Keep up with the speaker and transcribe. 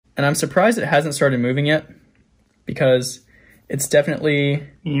And I'm surprised it hasn't started moving yet because it's definitely...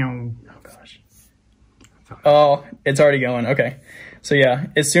 Oh, gosh. Oh, it's already going. Okay. So, yeah,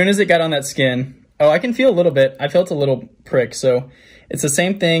 as soon as it got on that skin... Oh, I can feel a little bit. I felt a little prick. So it's the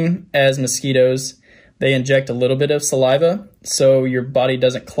same thing as mosquitoes. They inject a little bit of saliva so your body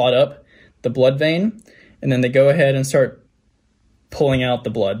doesn't clot up the blood vein. And then they go ahead and start pulling out the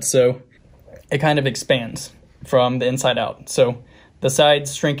blood. So it kind of expands from the inside out. So the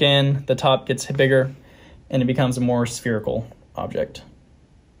sides shrink in, the top gets bigger, and it becomes a more spherical object.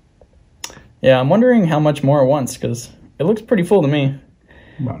 Yeah, I'm wondering how much more it wants because it looks pretty full to me.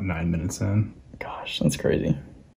 About 9 minutes in. Gosh, that's crazy.